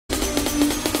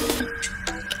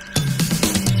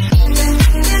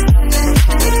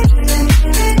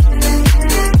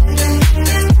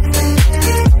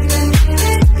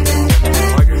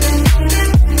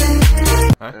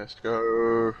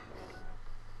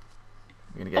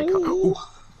You're gonna get cut. Ooh.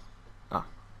 Ah,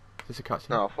 is this a cutscene?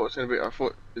 No, I thought it was gonna be. I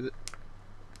thought. Is it?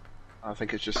 I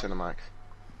think it's just cinemax.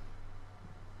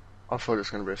 I thought it was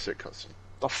gonna be a sick cutscene.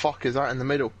 The fuck is that in the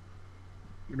middle?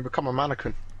 You're gonna become a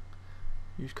mannequin.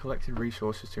 Use collected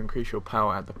resources to increase your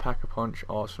power at the Pack-a-Punch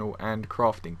arsenal and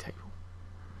crafting table.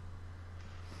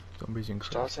 Zombies increase.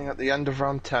 Starting at the end of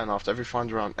round 10, after every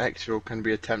final round, X can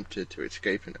be attempted to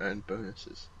escape and earn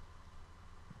bonuses.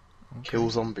 Okay. Kill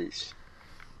zombies.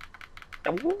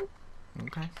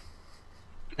 Okay.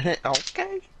 Okay.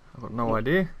 I've got no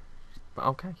idea, but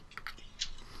okay.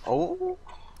 Oh.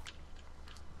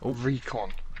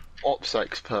 Recon. Ops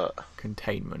expert.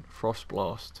 Containment. Frost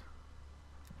blast.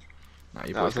 Nah,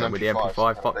 you've That always was gone an with the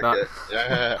MP5. Fuck that.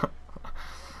 Yeah.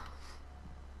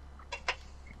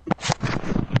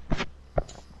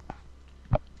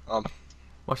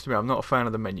 Must admit, I'm not a fan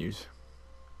of the menus.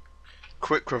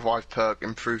 Quick revive perk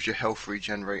improves your health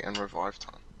regenerate and revive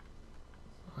time.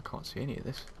 I can't see any of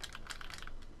this.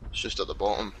 It's just at the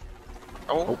bottom.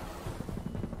 Oh.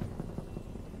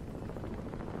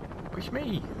 Push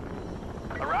me.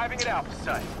 Arriving at Alpha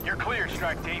Site. You're clear,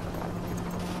 Strike Team.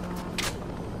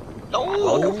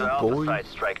 Oh, Welcome to Alpha boy. Site,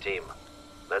 Strike Team.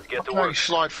 Let's get to I work.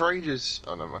 slide for ages.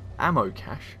 Oh no, man. Ammo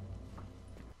cache.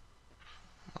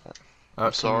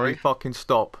 I'm sorry. Can you fucking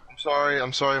stop.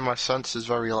 I'm sorry, my sense is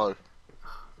very low. For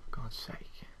God's sake.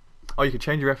 Oh, you can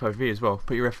change your FOV as well.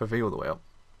 Put your FOV all the way up.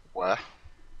 Where?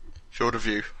 Field of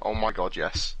view. Oh my god,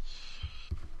 yes.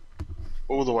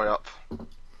 All the way up.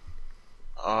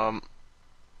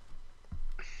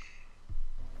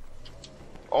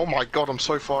 Oh my god, I'm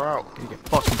so far out. You get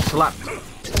fucking slapped.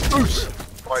 Oos!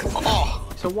 Wait, oh!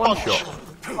 It's a one shot.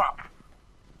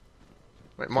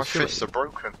 Wait, my fists are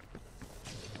broken.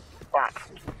 Bap,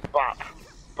 bap,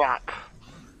 bap.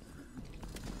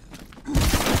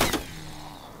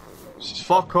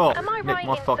 Fuck off. Am I Nick right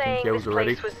my in fucking saying kills this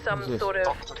already. place was some What is this? sort of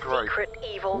Dr. Gray. secret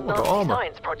evil Ooh, I got Nazi armor.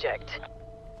 science project?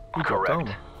 You got Correct.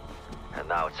 armor. And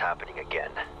now it's happening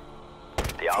again.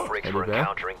 The outbreaks Teddy we're bear.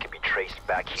 encountering can be traced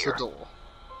back It's here. a door.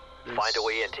 Find a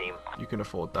way in, team. You can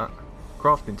afford that.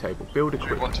 Crafting table. Build Do you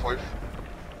equipment. want to?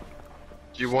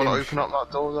 Do you want to open up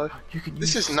that door though? You can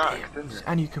This use is knack, stems, isn't it?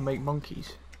 and you can make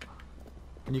monkeys.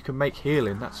 And you can make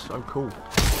healing. That's so cool.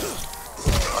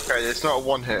 Okay, it's not a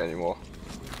one hit anymore.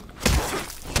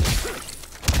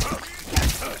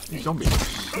 These zombies are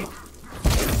sick.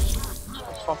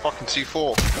 It's my fucking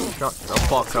C4. Shut the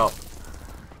fuck up.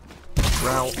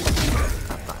 Route.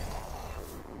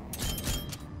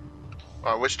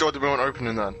 Right, which door do we want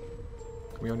opening then?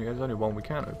 There's only one we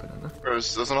can open, isn't there?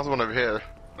 There's another one over here.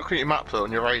 Look at your map though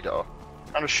on your radar.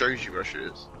 Kind of shows you where she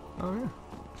is. Oh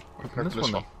yeah. Open this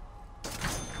one then.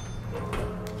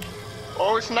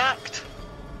 Oh, it's knacked!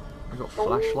 We've got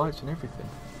flashlights and everything.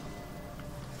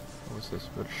 What's this?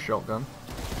 We've got a shotgun.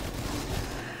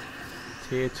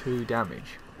 Tier 2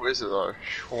 damage. Where is it though?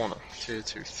 Shauna, tier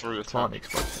 2, through the Plant tank.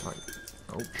 explosive. Like,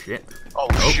 oh shit. Oh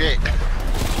shit!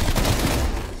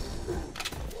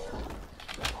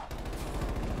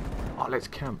 Oh, let's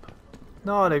camp.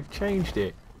 No, they've changed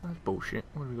it. That's bullshit.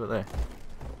 What have we got there?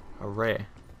 A rare.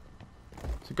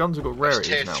 So guns have got It's rarities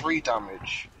tier now. 3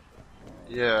 damage.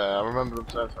 Yeah, I remember them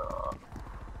saying that.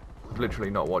 I've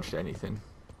literally not watched anything.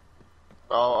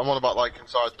 Oh, I'm on about like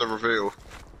inside the reveal.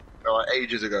 Like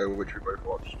ages ago, which we both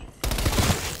watched.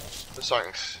 The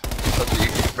songs said that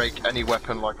you can make any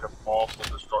weapon like a mass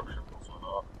of destruction or something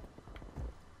like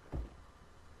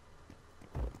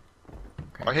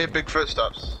that. Okay. I hear big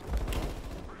footsteps.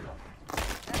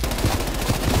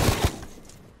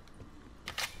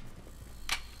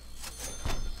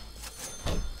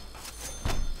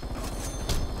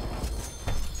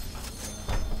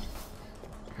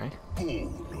 Okay.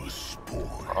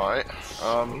 Alright,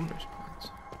 Bonus points.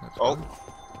 That's oh, good.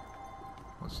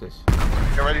 What's this?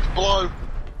 get ready to blow!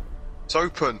 It's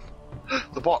open!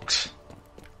 The box!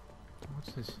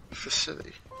 What's this?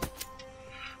 Facility.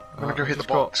 I'm gonna go I hit the just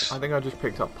got- box. I think I just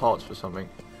picked up parts for something.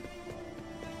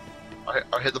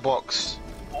 I hit the box.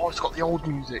 Oh, it's got the old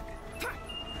music.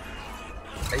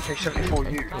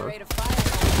 AK-74U. Hello.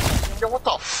 Yo, what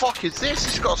the fuck is this?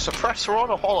 It's got a suppressor on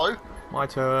a hollow. My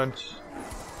turn.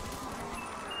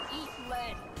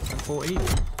 4 eat.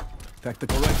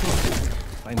 Tactical rifle.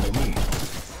 Fine by me.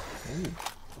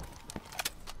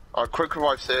 Alright, quick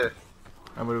revives here.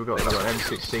 And what have we got? We've got an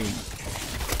M16.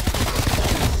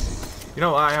 You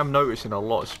know, I am noticing a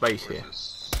lot of space here.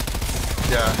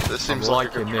 Yeah, this I'm seems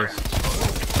like a liking good this.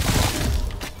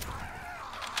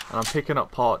 And I'm picking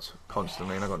up parts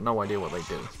constantly, and I've got no idea what they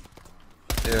do.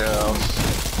 Yeah.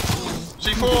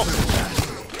 C4!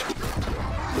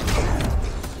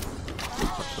 Pick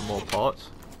up some more parts.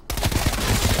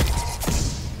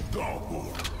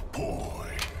 Oh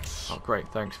great,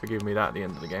 thanks for giving me that at the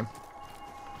end of the game.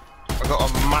 I got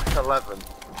a Mac 11,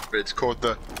 but it's called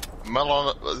the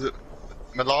Milano.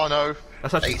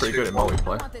 That's actually pretty good in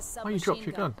 821. multiplayer. Oh, you dropped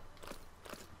your gun.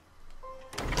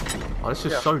 Oh, this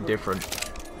is so different.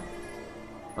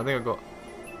 I think I got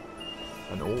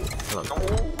an all. Hello.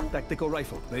 Tactical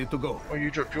rifle, ready to go. Oh, you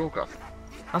dropped your gun.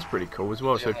 That's pretty cool as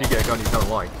well. So if you get a gun you don't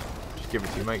like, just give it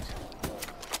to your mates.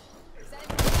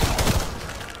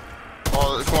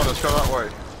 Oh, come on, let's go that way.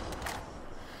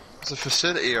 There's a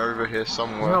facility over here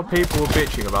somewhere. Well, people were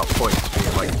bitching about points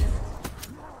being like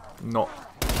not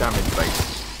damage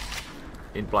based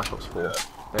in Black Ops 4.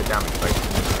 They're damage based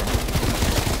in this game.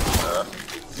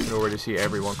 You can already see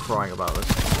everyone crying about this.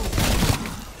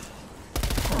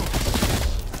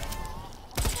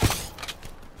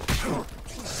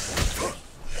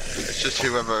 It's just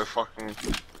whoever fucking.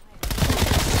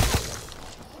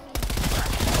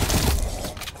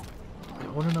 I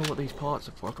want to know what these parts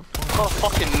are for. I can find Got a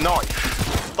fucking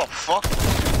knife. What the fuck?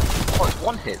 Oh, it's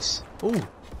one hit. Ooh,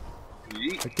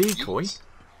 Yeet. a decoy. What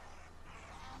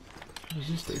does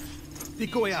this do?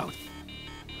 Decoy out.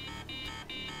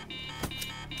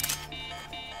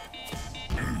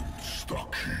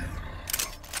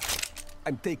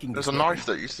 I'm taking There's this a weapon. knife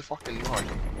that used to fucking knife.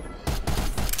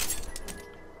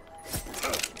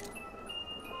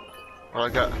 What I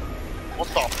get? What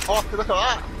the fuck? Look at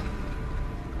that!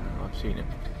 I've seen it.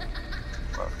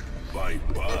 Bye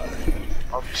bye.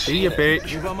 I've See seen ya, it.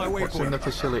 bitch. Move on my way, What's in the boy.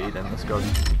 facility then? Let's go.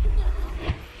 Where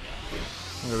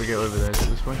do we go over there? Is it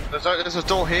this way? There's a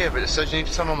door here, but it says you need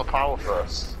to turn on the power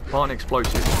first. Plant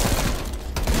explosive.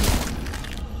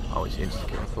 Oh, it's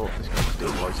insta-kill. I thought this guy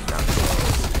still floating down.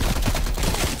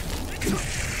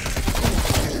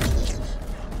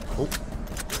 Oh.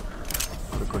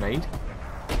 Got a grenade.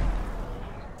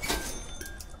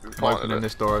 I'm opening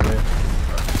this door over here.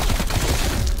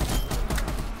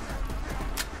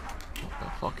 What the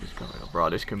fuck is going on? Bro,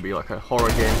 this can be like a horror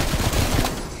game.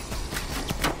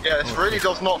 Yeah, this really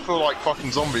does not feel like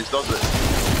fucking zombies, does it?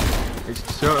 It's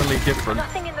certainly different.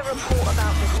 Nothing in the report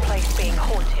about this place being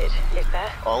haunted, is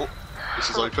there? Oh, this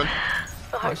is open. I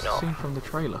hope Nice not. scene from the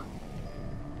trailer.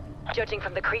 Judging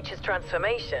from the creature's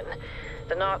transformation,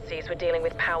 the Nazis were dealing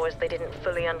with powers they didn't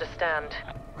fully understand.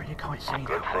 Where you guys see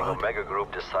Good that thing word? Omega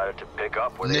Group decided to pick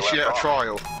up where they Initiate left a off.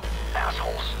 trial.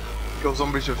 Assholes. Kill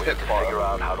zombies with We hip need to figure fire.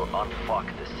 out how to unfuck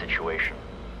this situation.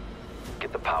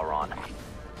 Get the power on.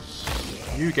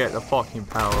 You get the fucking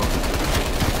power on.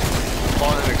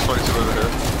 Find an explosive over here.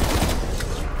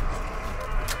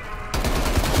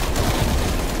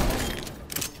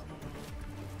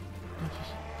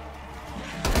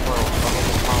 Well, I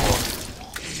want the power. I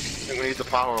think we need the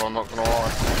power, I'm not gonna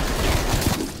lie.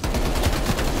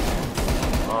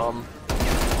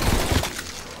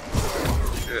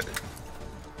 Shit.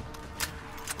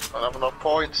 I don't have enough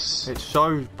points. It's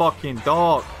so fucking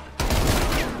dark.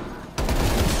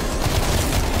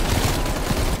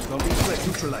 Zombie threat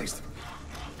neutralized.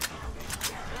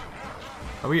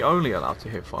 Are we only allowed to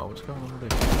hit fire? What's going on with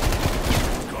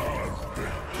this?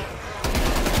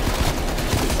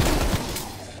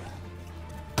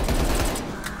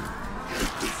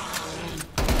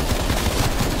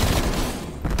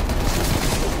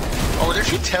 Oh, it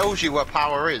actually tells you where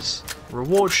power is.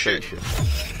 Reward Shit. station.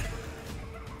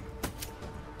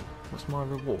 What's my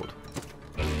reward?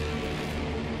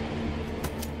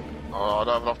 Oh, I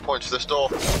don't have enough points for this door.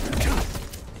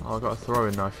 Oh, I got a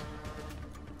throwing knife.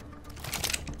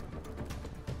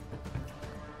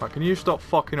 Right, can you stop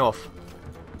fucking off?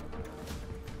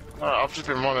 Alright, I've just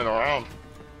been running around.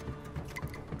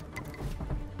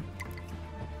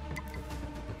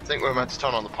 I think we're meant to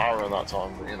turn on the power at that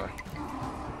time, but you know.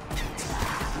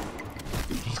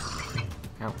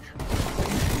 Ouch.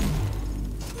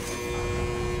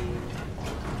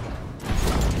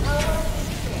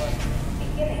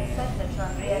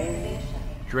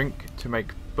 Drink to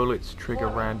make bullets trigger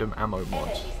random ammo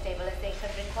mods. Is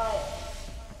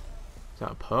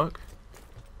that a perk?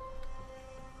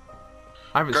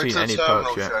 I haven't Go seen to the any terminal,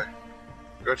 perks yet. Joe.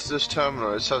 Go to this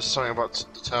terminal, it says something about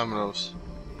the terminals.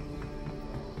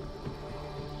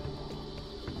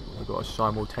 I've got to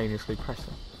simultaneously press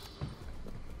it.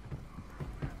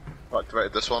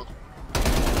 Activated this one.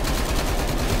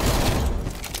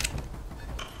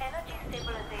 Energy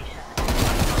stabilization.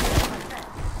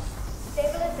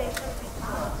 Stabilization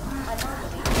restored.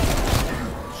 Anomaly.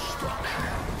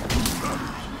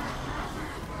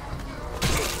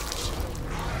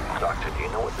 Doctor, do you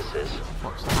know what this is?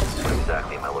 What's that? What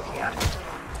exactly am I looking at?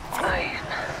 I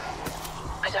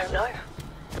don't know.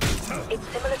 It's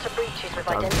similar to breaches we've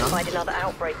Don't know. identified in other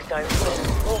outbreak zones, but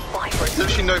more vibrant. It's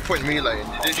actually no point meleeing.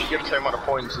 You literally get the same amount of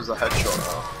points as a headshot.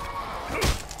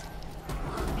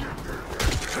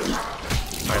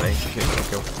 Melee,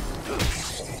 kill.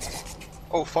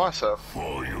 Oh, fire surf.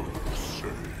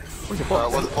 Where's the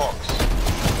box? Where's the box?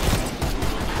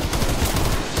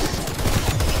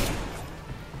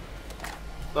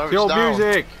 No, The old down.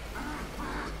 music!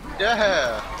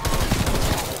 Yeah!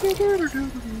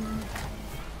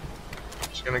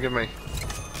 It's gonna give me.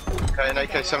 Okay, an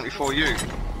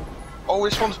AK-74U. Oh,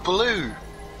 this one's blue!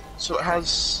 So it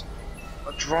has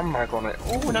a drum mag on it.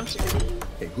 Oh, an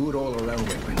M60. A good all-around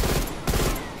weapon.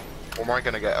 What am I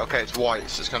gonna get? Okay, it's white,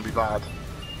 so it's gonna be bad.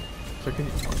 So can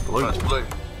you... Oh, it's blue. No, it's blue.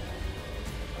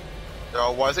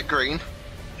 Oh, why is it green?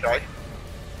 Okay.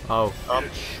 Oh.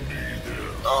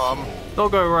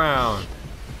 Don't go round.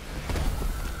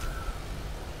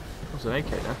 What's an AK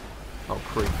there? Oh,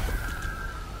 creep.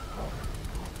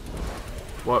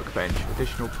 Workbench.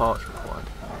 Additional parts required.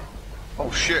 Oh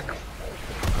shit.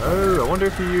 Oh, I wonder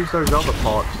if you use those other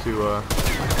parts to, Ow.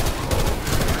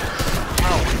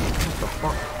 What the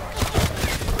fuck?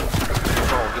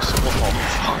 Oh, this what the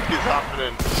fuck is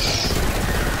happening?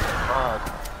 God.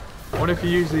 I wonder if you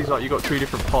use these like you got two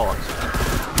different parts.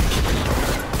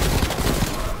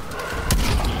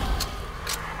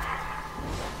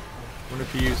 I wonder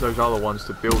if you use those other ones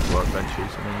to build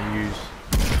workbenches and then you use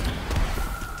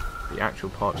the actual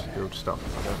parts to build stuff.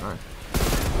 I don't know.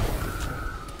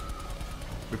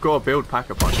 We've got to build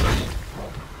Pack-a-Punch though.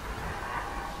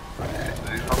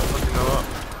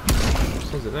 It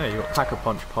says it there, you've got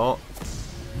Pack-a-Punch part,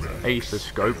 Aether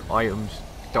scope, items,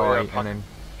 die, and then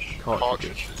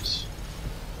cartridges.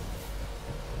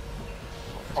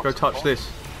 Let's go touch this.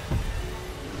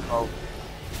 Oh.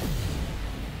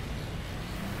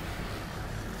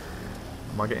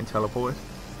 Am I getting teleported?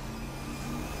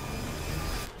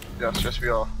 Yes, we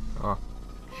are. Oh,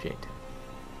 shit.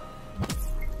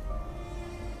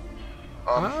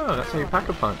 Oh, that's how you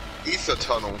Pack-a-Punch. Ether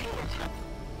tunnel.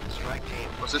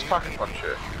 What's this Pack-a-Punch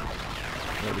here?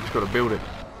 Yeah, we just got to build it.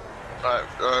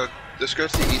 Alright, let's go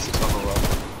to the Ether tunnel then.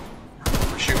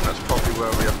 I'm assuming that's probably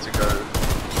where we have to go.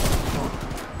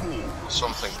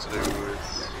 Something to do with...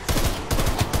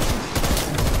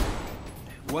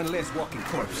 One less walking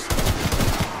corpse.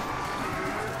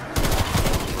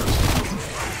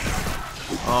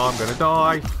 Oh, I'm gonna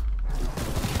die.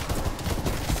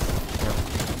 Yeah.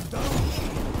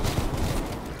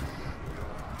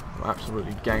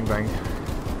 Absolutely gangbanged.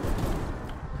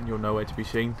 And you're nowhere to be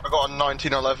seen. I got a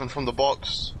 1911 from the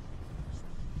box.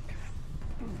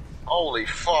 Holy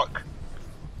fuck.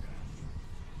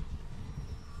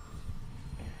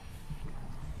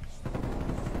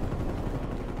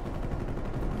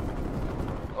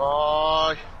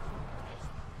 I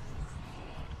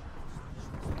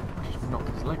just knocked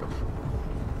his leg off.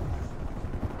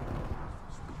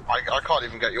 I can't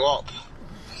even get you up.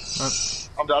 No.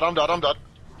 I'm dead.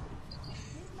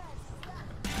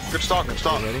 Good start.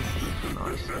 Ready?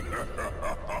 Nice.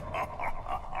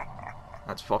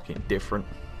 That's fucking different.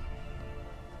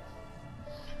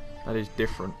 That is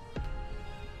different.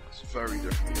 It's very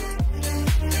different.